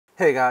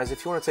Hey guys,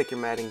 if you want to take your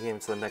Madden game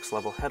to the next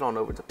level, head on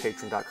over to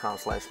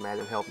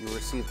patreon.com/MaddenHelp. You'll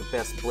receive the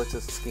best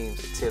blitzes,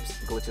 schemes, tips,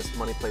 glitches,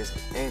 money plays,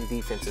 and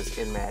defenses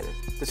in Madden.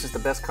 This is the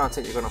best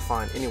content you're going to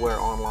find anywhere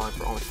online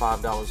for only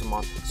 $5 a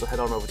month, so head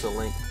on over to the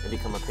link and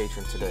become a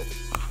patron today.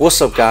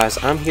 What's up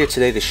guys, I'm here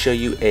today to show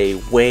you a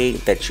way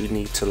that you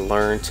need to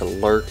learn to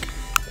lurk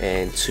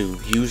and to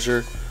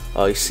user.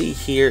 You see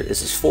here,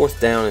 this is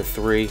 4th down and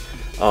 3.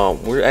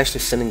 We're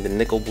actually sending the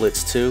nickel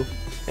blitz too.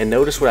 And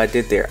notice what I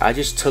did there. I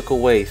just took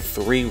away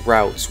 3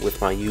 routes with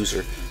my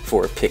user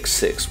for a pick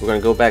 6. We're going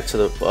to go back to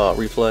the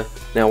replay.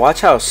 Now watch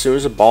how as soon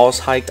as the ball is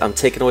hiked, I'm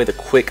taking away the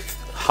quick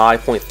high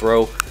point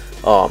throw,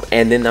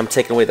 and then I'm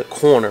taking away the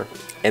corner.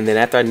 And then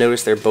after I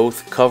notice they're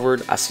both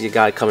covered, I see a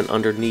guy coming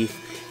underneath,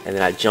 and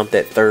then I jump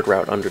that 3rd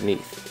route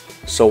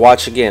underneath. So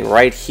watch again.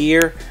 Right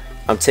here,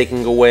 I'm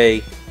taking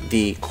away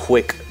the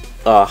quick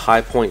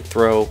high point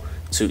throw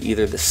to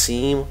either the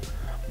seam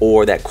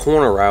or that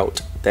corner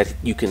route that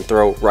you can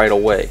throw right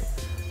away.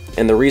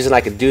 And the reason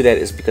I can do that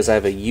is because I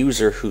have a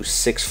user who's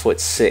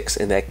 6'6"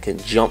 and that can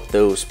jump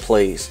those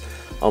plays.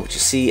 But you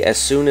see, as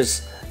soon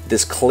as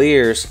this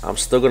clears, I'm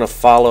still going to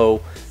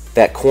follow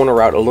that corner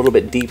route a little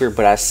bit deeper,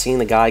 but I've seen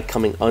the guy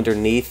coming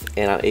underneath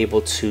and I'm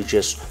able to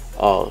just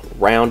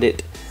round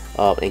it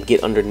and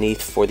get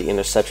underneath for the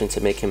interception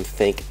to make him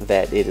think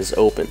that it is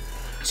open.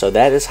 So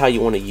that is how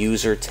you want to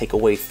user take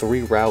away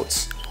 3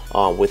 routes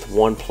with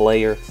 1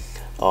 player.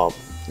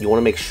 You want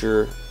to make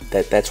sure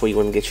that that's where you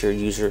want to get your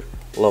user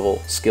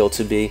level skill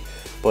to be.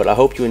 But I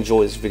hope you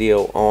enjoyed this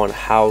video on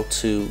how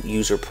to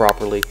user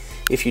properly.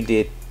 If you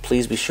did,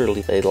 please be sure to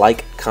leave a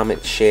like,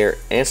 comment, share,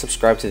 and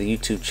subscribe to the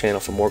YouTube channel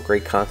for more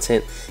great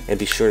content. And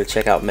be sure to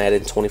check out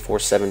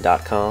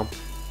Madden247.com.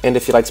 And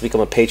if you'd like to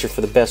become a patron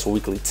for the best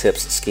weekly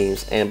tips,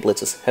 schemes, and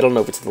blitzes, head on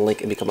over to the link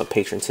and become a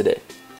patron today.